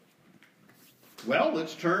Well,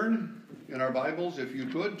 let's turn in our Bibles, if you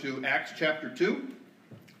could, to Acts chapter 2.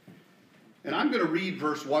 And I'm going to read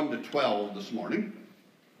verse 1 to 12 this morning.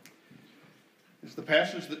 It's the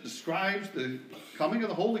passage that describes the coming of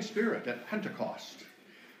the Holy Spirit at Pentecost.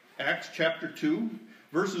 Acts chapter 2,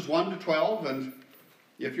 verses 1 to 12. And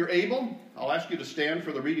if you're able, I'll ask you to stand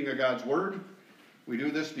for the reading of God's Word. We do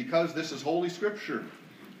this because this is Holy Scripture.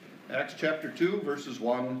 Acts chapter 2, verses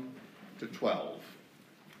 1 to 12.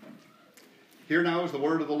 Here now is the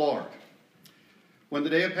word of the Lord. When the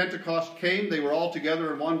day of Pentecost came, they were all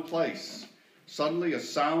together in one place. Suddenly a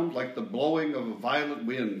sound like the blowing of a violent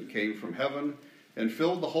wind came from heaven and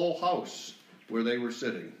filled the whole house where they were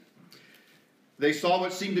sitting. They saw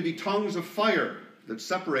what seemed to be tongues of fire that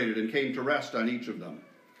separated and came to rest on each of them.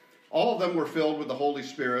 All of them were filled with the Holy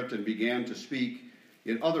Spirit and began to speak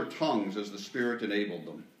in other tongues as the Spirit enabled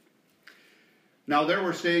them. Now there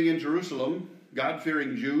were staying in Jerusalem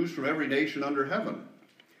God-fearing Jews from every nation under heaven.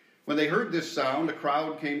 When they heard this sound, a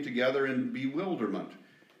crowd came together in bewilderment,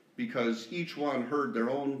 because each one heard their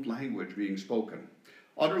own language being spoken.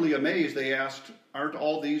 Utterly amazed, they asked, "Aren't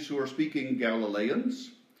all these who are speaking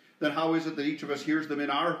Galileans? Then how is it that each of us hears them in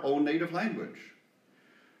our own native language?"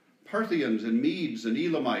 Parthians and Medes and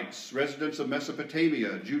Elamites, residents of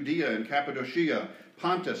Mesopotamia, Judea and Cappadocia,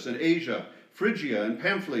 Pontus and Asia, Phrygia and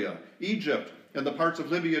Pamphylia, Egypt, and the parts of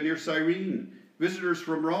Libya near Cyrene, visitors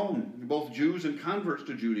from Rome, both Jews and converts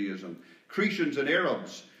to Judaism, Cretians and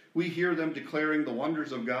Arabs, we hear them declaring the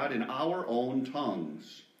wonders of God in our own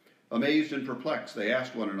tongues. Amazed and perplexed, they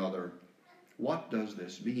asked one another, "What does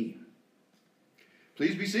this mean?"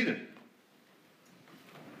 Please be seated.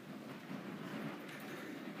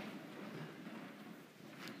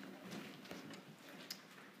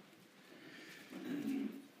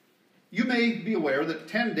 You may be aware that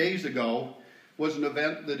 10 days ago was an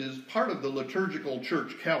event that is part of the liturgical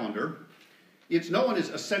church calendar. It's known as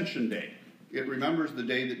Ascension Day. It remembers the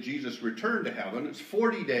day that Jesus returned to heaven. It's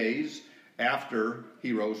 40 days after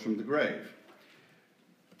he rose from the grave.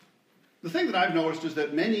 The thing that I've noticed is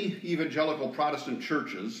that many evangelical Protestant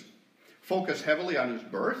churches focus heavily on his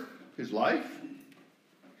birth, his life,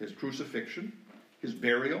 his crucifixion, his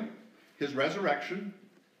burial, his resurrection,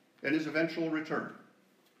 and his eventual return.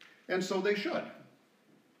 And so they should.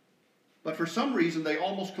 But for some reason, they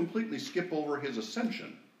almost completely skip over his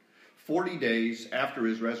ascension, 40 days after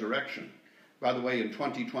his resurrection. By the way, in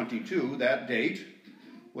 2022, that date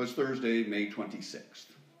was Thursday, May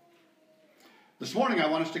 26th. This morning,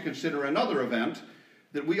 I want us to consider another event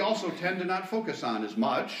that we also tend to not focus on as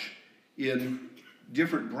much in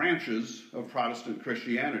different branches of Protestant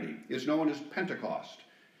Christianity. It's known as Pentecost.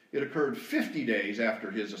 It occurred 50 days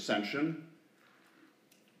after his ascension,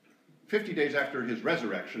 50 days after his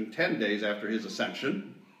resurrection, 10 days after his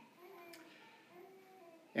ascension.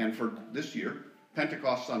 And for this year,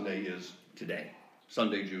 Pentecost Sunday is today,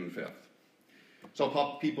 Sunday, June 5th.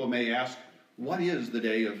 So people may ask, what is the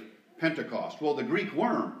day of Pentecost? Well, the Greek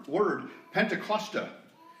word Pentecosta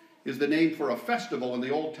is the name for a festival in the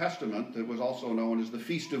Old Testament that was also known as the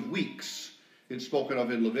Feast of Weeks. It's spoken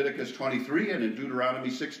of in Leviticus 23 and in Deuteronomy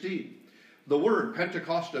 16. The word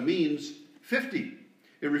Pentecosta means 50.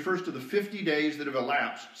 It refers to the 50 days that have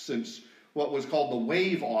elapsed since what was called the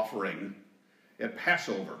wave offering at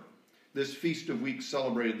Passover. This Feast of Weeks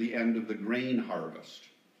celebrated the end of the grain harvest.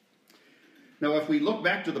 Now, if we look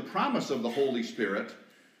back to the promise of the Holy Spirit,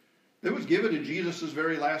 it was given in Jesus'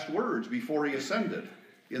 very last words before he ascended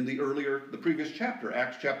in the previous chapter,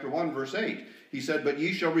 Acts chapter 1, verse 8. He said, "But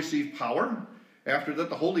ye shall receive power. After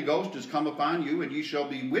that the Holy Ghost is come upon you, and ye shall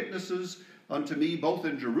be witnesses unto me both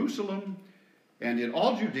in Jerusalem and in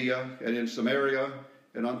all Judea and in Samaria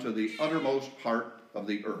and unto the uttermost part of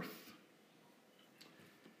the earth."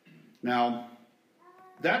 Now,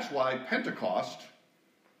 that's why Pentecost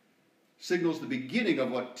signals the beginning of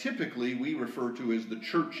what typically we refer to as the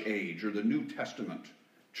church age or the New Testament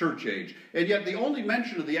church age. And yet the only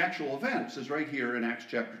mention of the actual events is right here in Acts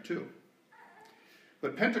chapter 2.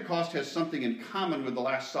 But Pentecost has something in common with the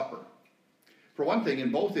Last Supper. For one thing,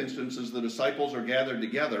 in both instances, the disciples are gathered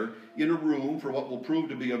together in a room for what will prove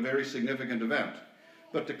to be a very significant event.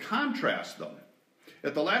 But to contrast them,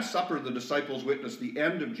 at the Last Supper, the disciples witness the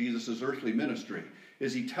end of Jesus' earthly ministry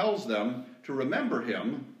as he tells them to remember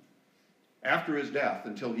him after his death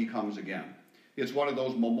until he comes again. It's one of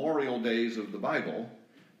those memorial days of the Bible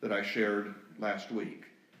that I shared last week.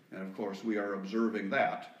 And of course, we are observing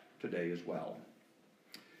that today as well.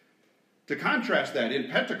 To contrast that, in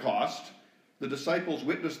Pentecost, the disciples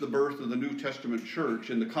witnessed the birth of the New Testament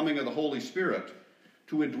church and the coming of the Holy Spirit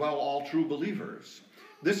to indwell all true believers.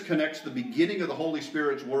 This connects the beginning of the Holy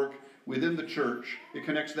Spirit's work within the church. It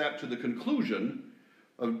connects that to the conclusion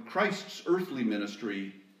of Christ's earthly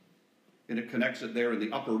ministry, and it connects it there in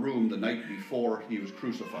the upper room the night before he was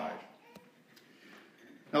crucified.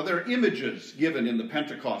 Now, there are images given in the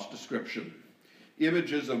Pentecost description,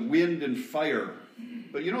 images of wind and fire.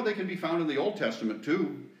 But they can be found in the Old Testament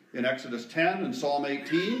too, in Exodus 10 and Psalm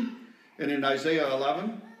 18, and in Isaiah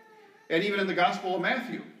 11, and even in the Gospel of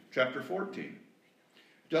Matthew, chapter 14.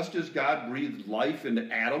 Just as God breathed life into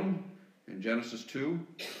Adam in Genesis 2,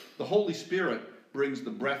 the Holy Spirit brings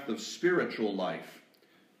the breath of spiritual life.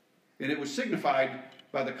 And it was signified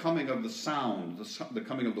by the coming of the sound, the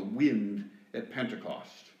coming of the wind at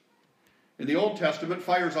Pentecost. In the Old Testament,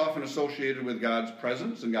 fire is often associated with God's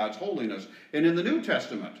presence and God's holiness. And in the New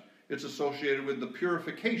Testament, it's associated with the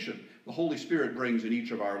purification the Holy Spirit brings in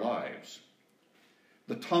each of our lives.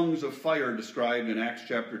 The tongues of fire described in Acts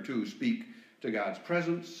chapter 2 speak to God's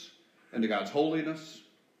presence and to God's holiness.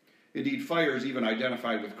 Indeed, fire is even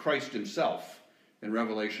identified with Christ himself in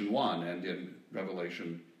Revelation 1 and in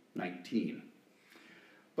Revelation 19.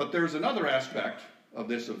 But there's another aspect of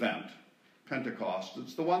this event, Pentecost.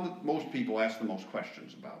 It's the one that most people ask the most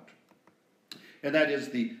questions about. And that is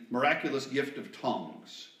the miraculous gift of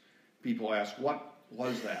tongues. People ask, what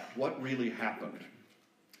was that? What really happened?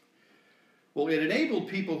 Well, it enabled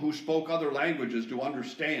people who spoke other languages to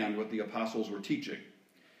understand what the apostles were teaching.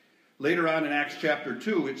 Later on in Acts chapter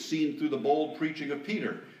 2, it's seen through the bold preaching of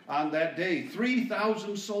Peter. On that day,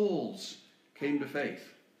 3,000 souls came to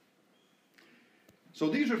faith. So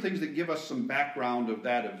these are things that give us some background of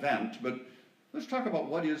that event, but let's talk about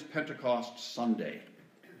what is Pentecost Sunday.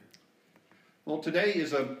 Well, today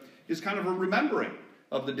is kind of a remembering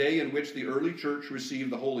of the day in which the early church received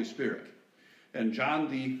the Holy Spirit. And John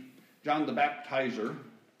the Baptizer,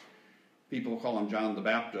 people call him John the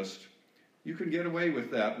Baptist. You can get away with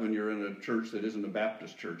that when you're in a church that isn't a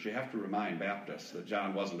Baptist church. You have to remind Baptists that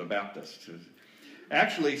John wasn't a Baptist.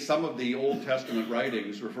 Actually, some of the Old Testament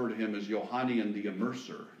writings refer to him as Johannian the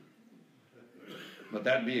Immerser. But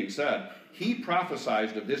that being said, he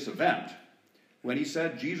prophesied of this event when he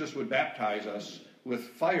said Jesus would baptize us with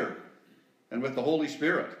fire and with the Holy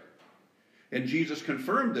Spirit. And Jesus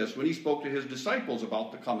confirmed this when he spoke to his disciples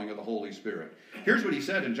about the coming of the Holy Spirit. Here's what he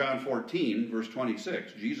said in John 14, verse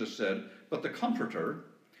 26. Jesus said, "But the Comforter,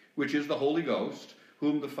 which is the Holy Ghost,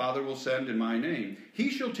 whom the Father will send in my name, he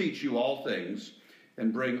shall teach you all things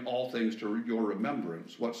and bring all things to your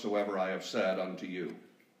remembrance, whatsoever I have said unto you."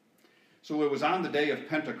 So it was on the day of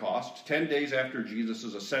Pentecost, 10 days after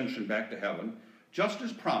Jesus' ascension back to heaven, just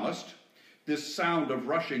as promised, this sound of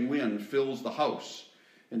rushing wind fills the house,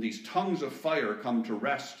 and these tongues of fire come to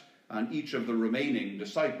rest on each of the remaining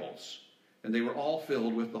disciples. And they were all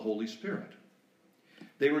filled with the Holy Spirit.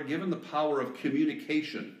 They were given the power of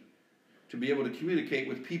communication to be able to communicate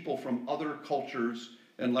with people from other cultures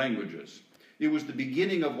and languages. It was the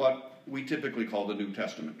beginning of what we typically call the New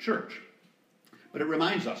Testament church. But it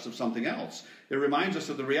reminds us of something else. It reminds us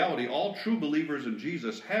of the reality all true believers in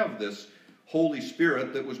Jesus have this Holy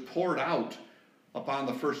Spirit that was poured out upon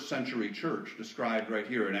the first century church, described right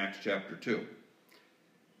here in Acts chapter 2.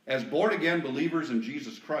 As born-again believers in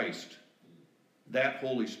Jesus Christ, that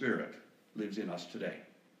Holy Spirit lives in us today.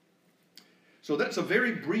 So that's a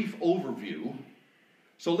very brief overview.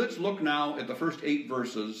 So let's look now at the first 8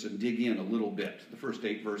 verses and dig in a little bit, the first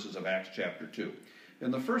 8 verses of Acts chapter 2.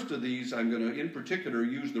 And the first of these, I'm going to, in particular,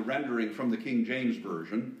 use the rendering from the King James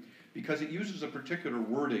Version because it uses a particular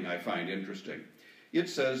wording I find interesting. It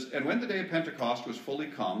says, "And when the day of Pentecost was fully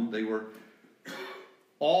come, they were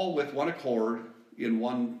all with one accord in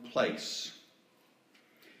one place."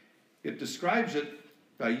 It describes it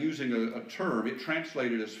by using a term. It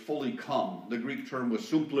translated as fully come. The Greek term was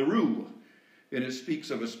sumplerou, and it speaks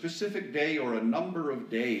of a specific day or a number of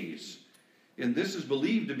days. And this is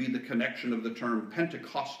believed to be the connection of the term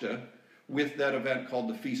Pentecosta with that event called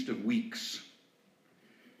the Feast of Weeks,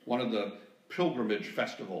 one of the pilgrimage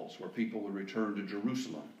festivals where people would return to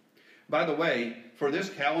Jerusalem. By the way, for this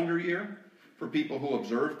calendar year, for people who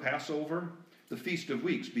observe Passover, the Feast of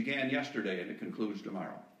Weeks began yesterday and it concludes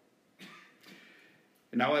tomorrow.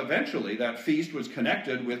 And now eventually that feast was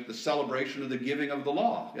connected with the celebration of the giving of the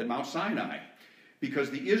law at Mount Sinai,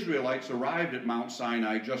 because the Israelites arrived at Mount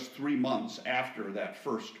Sinai just 3 months after that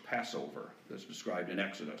first Passover that's described in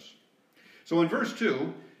Exodus. So in verse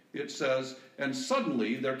 2, it says, "And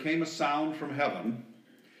suddenly there came a sound from heaven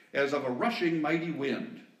as of a rushing mighty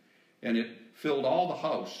wind, and it filled all the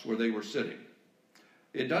house where they were sitting."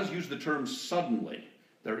 It does use the term suddenly.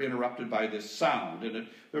 They're interrupted by this sound. And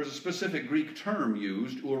there's a specific Greek term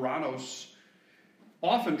used, uranos,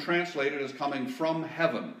 often translated as coming from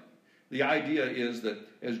heaven. The idea is that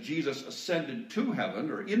as Jesus ascended to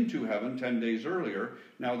heaven, or into heaven 10 days earlier,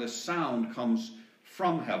 now this sound comes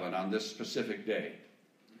from heaven on this specific day.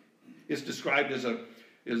 It's described as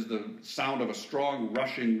the sound of a strong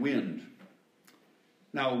rushing wind.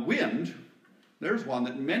 Now wind, there's one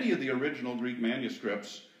that many of the original Greek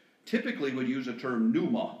manuscripts typically would use a term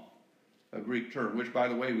pneuma, a Greek term, which by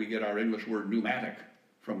the way we get our English word pneumatic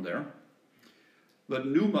from there. But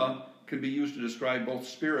pneuma can be used to describe both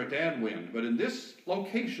spirit and wind. But in this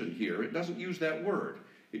location here, it doesn't use that word.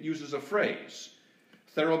 It uses a phrase,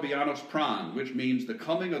 therobianos pran, which means the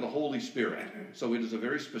coming of the Holy Spirit. So it is a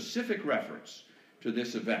very specific reference to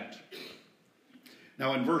this event.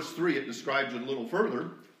 Now in verse 3, it describes it a little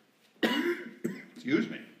further. Excuse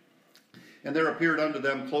me. And there appeared unto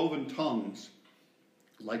them cloven tongues,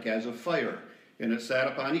 like as of fire, and it sat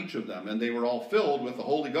upon each of them. And they were all filled with the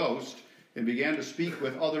Holy Ghost, and began to speak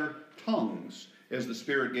with other tongues, as the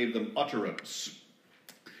Spirit gave them utterance.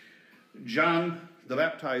 John the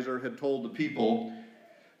Baptizer had told the people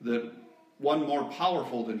that one more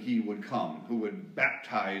powerful than he would come, who would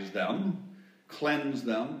baptize them, cleanse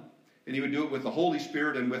them, and he would do it with the Holy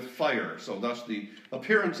Spirit and with fire. So thus the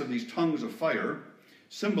appearance of these tongues of fire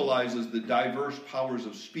symbolizes the diverse powers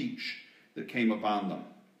of speech that came upon them.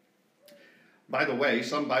 By the way,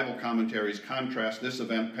 some Bible commentaries contrast this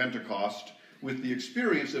event, Pentecost, with the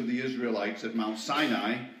experience of the Israelites at Mount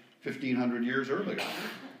Sinai 1,500 years earlier.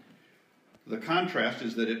 The contrast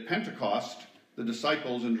is that at Pentecost, the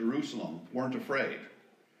disciples in Jerusalem weren't afraid.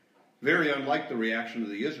 Very unlike the reaction of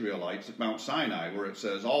the Israelites at Mount Sinai, where it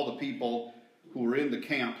says all the people who were in the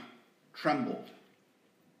camp trembled.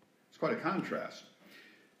 It's quite a contrast.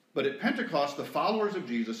 But at Pentecost, the followers of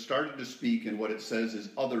Jesus started to speak in what it says is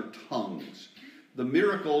other tongues. The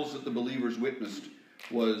miracles that the believers witnessed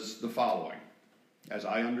was the following. As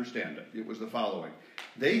I understand it, it was the following.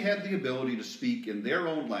 They had the ability to speak in their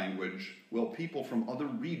own language, while people from other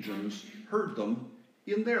regions heard them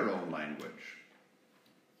in their own language.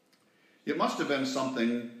 It must have been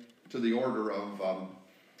something to the order of,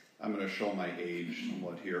 I'm going to show my age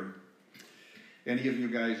somewhat here. Any of you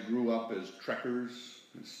guys grew up as Trekkers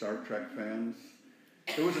and Star Trek fans?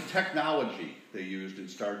 There was a technology they used in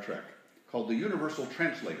Star Trek called the Universal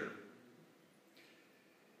Translator.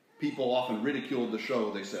 People often ridiculed the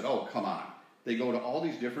show. They said, oh, come on. They go to all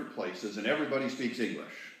these different places and everybody speaks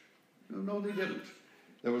English. No, they didn't.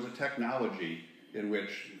 There was a technology in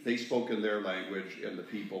which they spoke in their language and the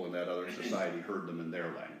people in that other society heard them in their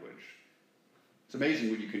language. It's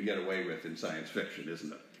amazing what you can get away with in science fiction,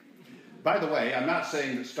 isn't it? By the way, I'm not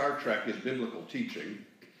saying that Star Trek is biblical teaching.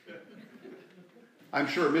 I'm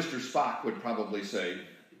sure Mr. Spock would probably say,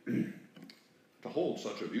 to hold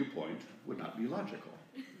such a viewpoint would not be logical.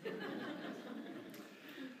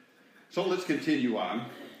 So let's continue on.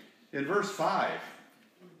 In verse 5,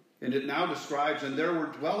 and it now describes, and there were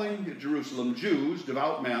dwelling at Jerusalem Jews,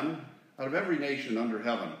 devout men, out of every nation under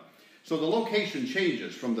heaven. So the location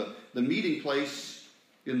changes from the meeting place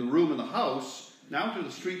in the room in the house, now to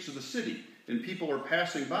the streets of the city. And people are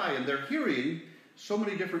passing by, and they're hearing so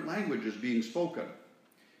many different languages being spoken.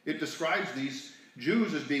 It describes these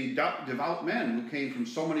Jews as being devout men who came from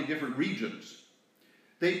so many different regions.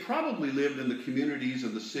 They probably lived in the communities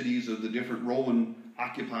of the cities of the different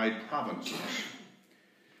Roman-occupied provinces.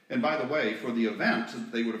 And by the way, for the event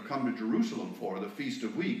that they would have come to Jerusalem for, the Feast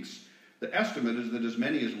of Weeks, the estimate is that as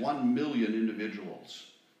many as 1 million individuals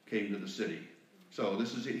came to the city. So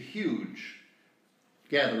this is a huge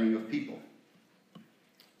gathering of people.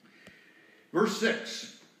 Verse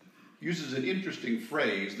 6 uses an interesting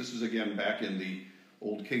phrase. This is again back in the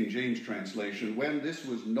old King James translation. When this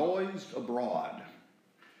was noised abroad,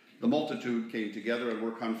 the multitude came together and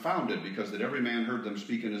were confounded, because that every man heard them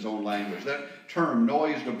speak in his own language. That term,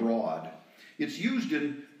 noised abroad, it's used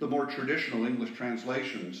in the more traditional English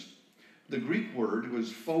translations. The Greek word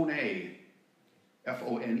was phone,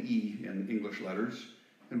 F-O-N-E in English letters.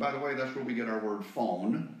 And by the way, that's where we get our word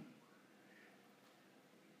phone.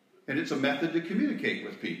 And it's a method to communicate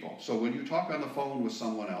with people. So when you talk on the phone with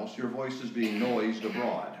someone else, your voice is being noised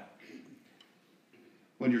abroad.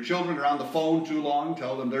 When your children are on the phone too long,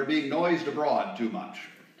 tell them they're being noised abroad too much.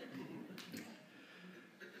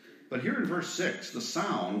 But here in verse 6, the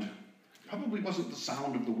sound probably wasn't the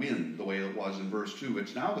sound of the wind the way it was in verse 2.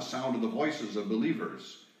 It's now the sound of the voices of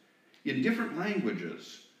believers in different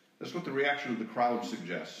languages. That's what the reaction of the crowd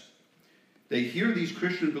suggests. They hear these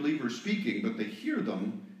Christian believers speaking, but they hear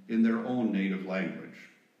them in their own native language.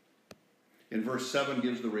 In verse 7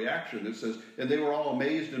 gives the reaction. It says, and they were all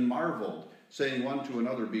amazed and marveled, saying one to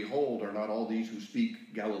another, behold, are not all these who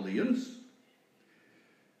speak Galileans?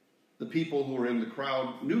 The people who were in the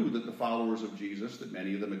crowd knew that the followers of Jesus, that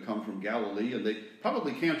many of them had come from Galilee, and they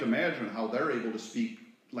probably can't imagine how they're able to speak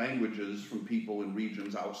languages from people in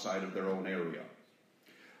regions outside of their own area.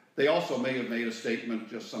 They also may have made a statement,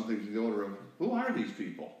 just something to the order of, who are these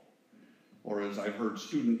people? Or as I've heard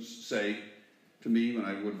students say to me when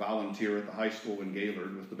I would volunteer at the high school in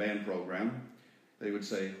Gaylord with the band program, they would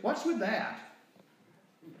say, what's with that?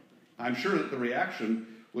 I'm sure that the reaction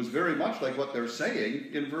was very much like what they're saying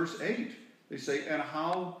in verse 8. They say, and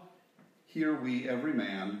how hear we every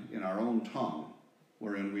man in our own tongue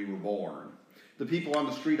wherein we were born? The people on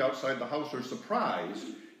the street outside the house are surprised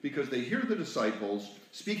because they hear the disciples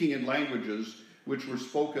speaking in languages which were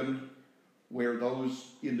spoken where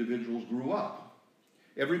those individuals grew up.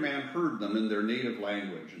 Every man heard them in their native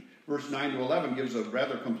language. Verse 9 to 11 gives a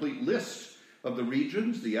rather complete list of the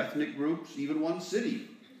regions, the ethnic groups, even one city,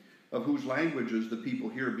 of whose languages the people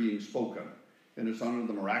hear being spoken. And it's under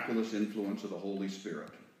the miraculous influence of the Holy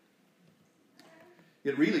Spirit.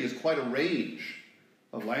 It really is quite a range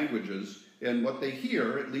of languages, and what they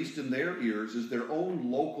hear, at least in their ears, is their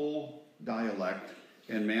own local dialect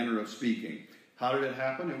and manner of speaking. How did it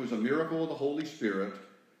happen? It was a miracle of the Holy Spirit,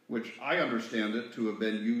 which I understand it to have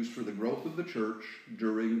been used for the growth of the church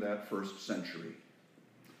during that first century.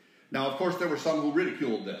 Now, of course, there were some who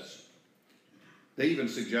ridiculed this. They even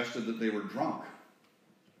suggested that they were drunk.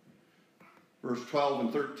 Verse 12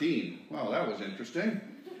 and 13. Well, that was interesting.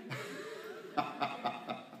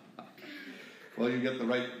 Well, you get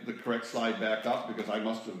the correct slide back up because I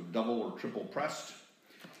must have double or triple pressed.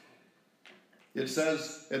 It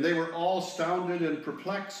says, and they were all astounded and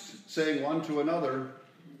perplexed, saying one to another,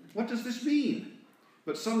 what does this mean?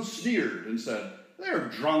 But some sneered and said, they're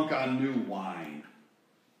drunk on new wine.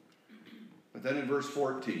 But then in verse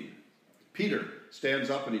 14, Peter stands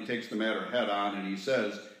up and he takes the matter head on, and he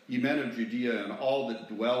says, ye men of Judea and all that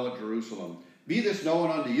dwell at Jerusalem, be this known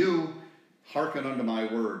unto you, hearken unto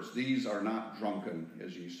my words. These are not drunken,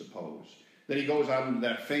 as ye suppose. Then he goes on into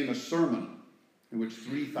that famous sermon in which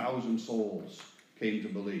 3,000 souls came to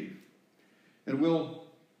believe. And we'll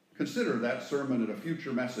consider that sermon at a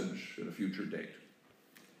future message at a future date.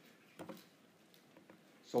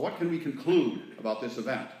 So what can we conclude about this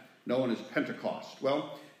event known as Pentecost?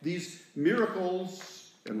 Well, these miracles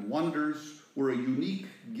and wonders were a unique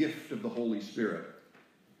gift of the Holy Spirit.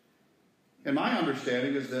 And my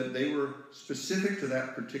understanding is that they were specific to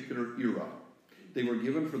that particular era. They were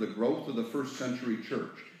given for the growth of the first century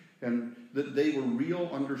church. And that they were real,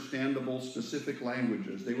 understandable, specific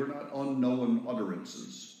languages. They were not unknown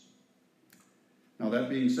utterances. Now, that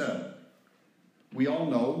being said, we all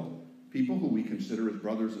know people who we consider as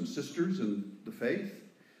brothers and sisters in the faith.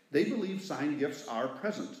 They believe sign gifts are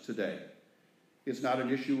present today. It's not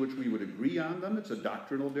an issue which we would agree on them. It's a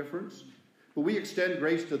doctrinal difference. But we extend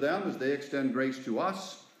grace to them as they extend grace to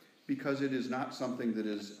us because it is not something that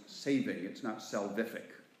is saving. It's not salvific.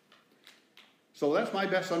 So that's my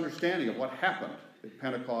best understanding of what happened at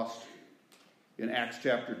Pentecost in Acts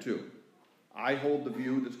chapter 2. I hold the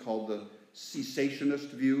view that's called the cessationist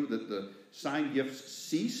view, that the sign gifts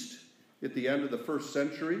ceased at the end of the first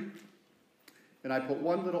century. And I put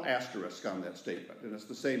one little asterisk on that statement. And it's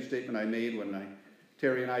the same statement I made when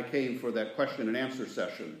Terry and I came for that question and answer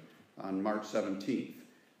session on March 17th.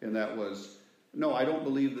 And that was, no, I don't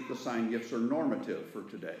believe that the sign gifts are normative for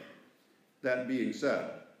today. That being said,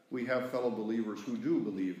 we have fellow believers who do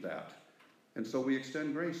believe that. And so we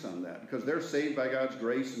extend grace on that because they're saved by God's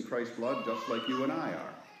grace and Christ's blood just like you and I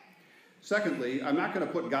are. Secondly, I'm not going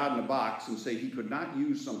to put God in a box and say he could not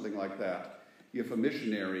use something like that if a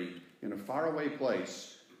missionary in a faraway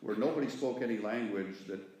place where nobody spoke any language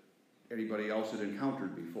that anybody else had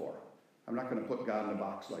encountered before. I'm not going to put God in a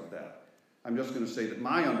box like that. I'm just going to say that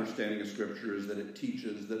my understanding of Scripture is that it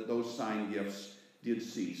teaches that those sign gifts did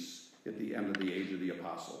cease at the end of the age of the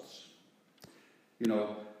apostles. You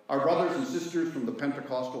know, our brothers and sisters from the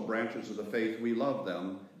Pentecostal branches of the faith, we love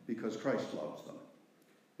them because Christ loves them.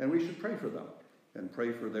 And we should pray for them and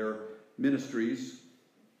pray for their ministries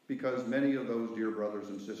because many of those dear brothers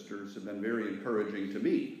and sisters have been very encouraging to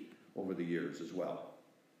me over the years as well.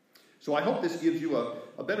 So I hope this gives you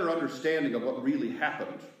a better understanding of what really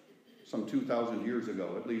happened some 2,000 years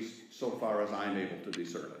ago, at least so far as I'm able to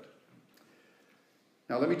discern it.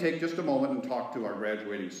 Now let me take just a moment and talk to our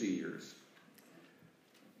graduating seniors.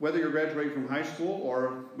 Whether you're graduating from high school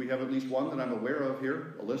or we have at least one that I'm aware of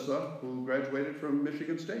here, Alyssa, who graduated from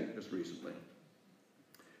Michigan State just recently.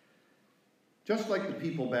 Just like the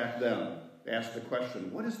people back then asked the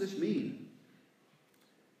question, what does this mean?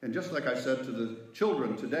 And just like I said to the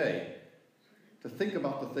children today, to think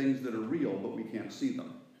about the things that are real but we can't see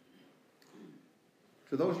them.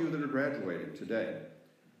 To those of you that are graduating today,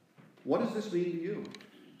 what does this mean to you?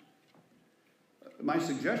 My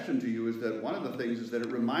suggestion to you is that one of the things is that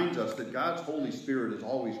it reminds us that God's Holy Spirit is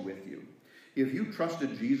always with you. If you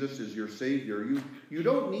trusted Jesus as your Savior, you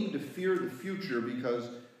don't need to fear the future because,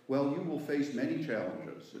 well, you will face many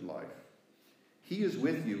challenges in life. He is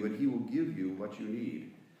with you and he will give you what you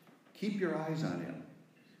need. Keep your eyes on him.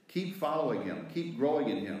 Keep following him. Keep growing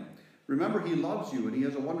in him. Remember, he loves you and he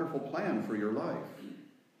has a wonderful plan for your life.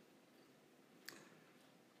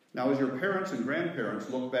 Now, as your parents and grandparents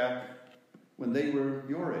look back when they were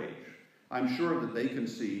your age, I'm sure that they can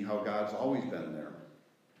see how God's always been there.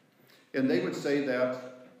 And they would say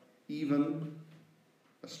that even,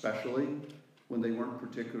 especially, when they weren't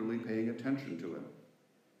particularly paying attention to him.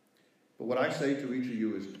 But what I say to each of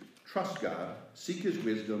you is trust God, seek his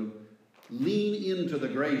wisdom, lean into the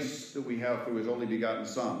grace that we have through his only begotten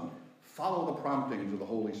Son. Follow the promptings of the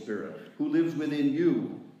Holy Spirit, who lives within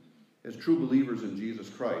you as true believers in Jesus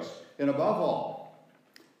Christ. And above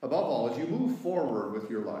all, as you move forward with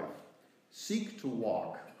your life, seek to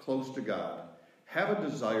walk close to God. Have a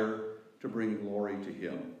desire to bring glory to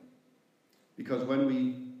him. Because when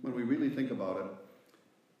we really think about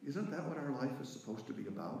it, isn't that what our life is supposed to be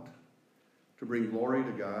about? To bring glory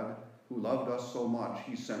to God, who loved us so much,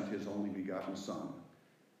 he sent his only begotten Son,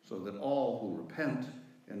 so that all who repent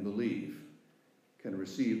and believe can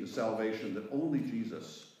receive the salvation that only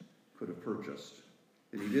Jesus could have purchased.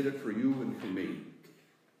 And he did it for you and for me.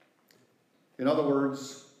 In other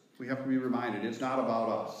words, we have to be reminded, it's not about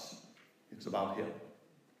us, it's about him.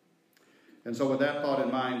 And so with that thought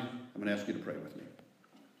in mind, I'm going to ask you to pray with me.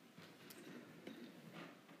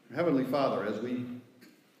 Heavenly Father, as we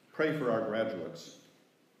pray for our graduates,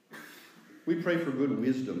 we pray for good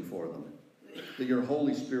wisdom for them, that your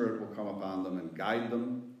Holy Spirit will come upon them and guide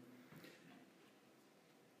them.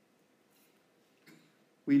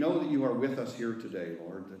 We know that you are with us here today,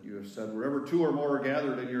 Lord, that you have said, wherever two or more are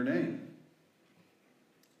gathered in your name.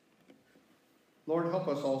 Lord, help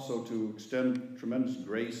us also to extend tremendous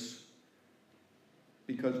grace,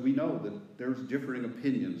 because we know that there's differing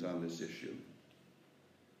opinions on this issue.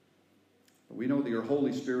 But we know that your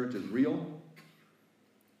Holy Spirit is real.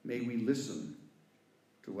 May we listen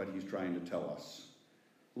to what he's trying to tell us.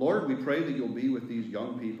 Lord, we pray that you'll be with these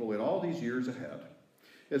young people in all these years ahead,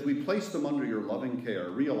 as we place them under your loving care,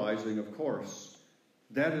 realizing, of course,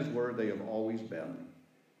 that is where they have always been,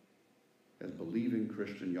 as believing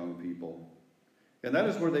Christian young people. And that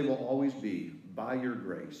is where they will always be, by your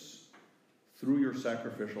grace, through your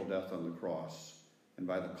sacrificial death on the cross, and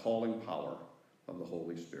by the calling power of the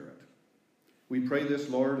Holy Spirit. We pray this,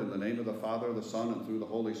 Lord, in the name of the Father, the Son, and through the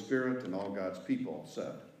Holy Spirit, and all God's people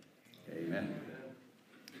said, amen.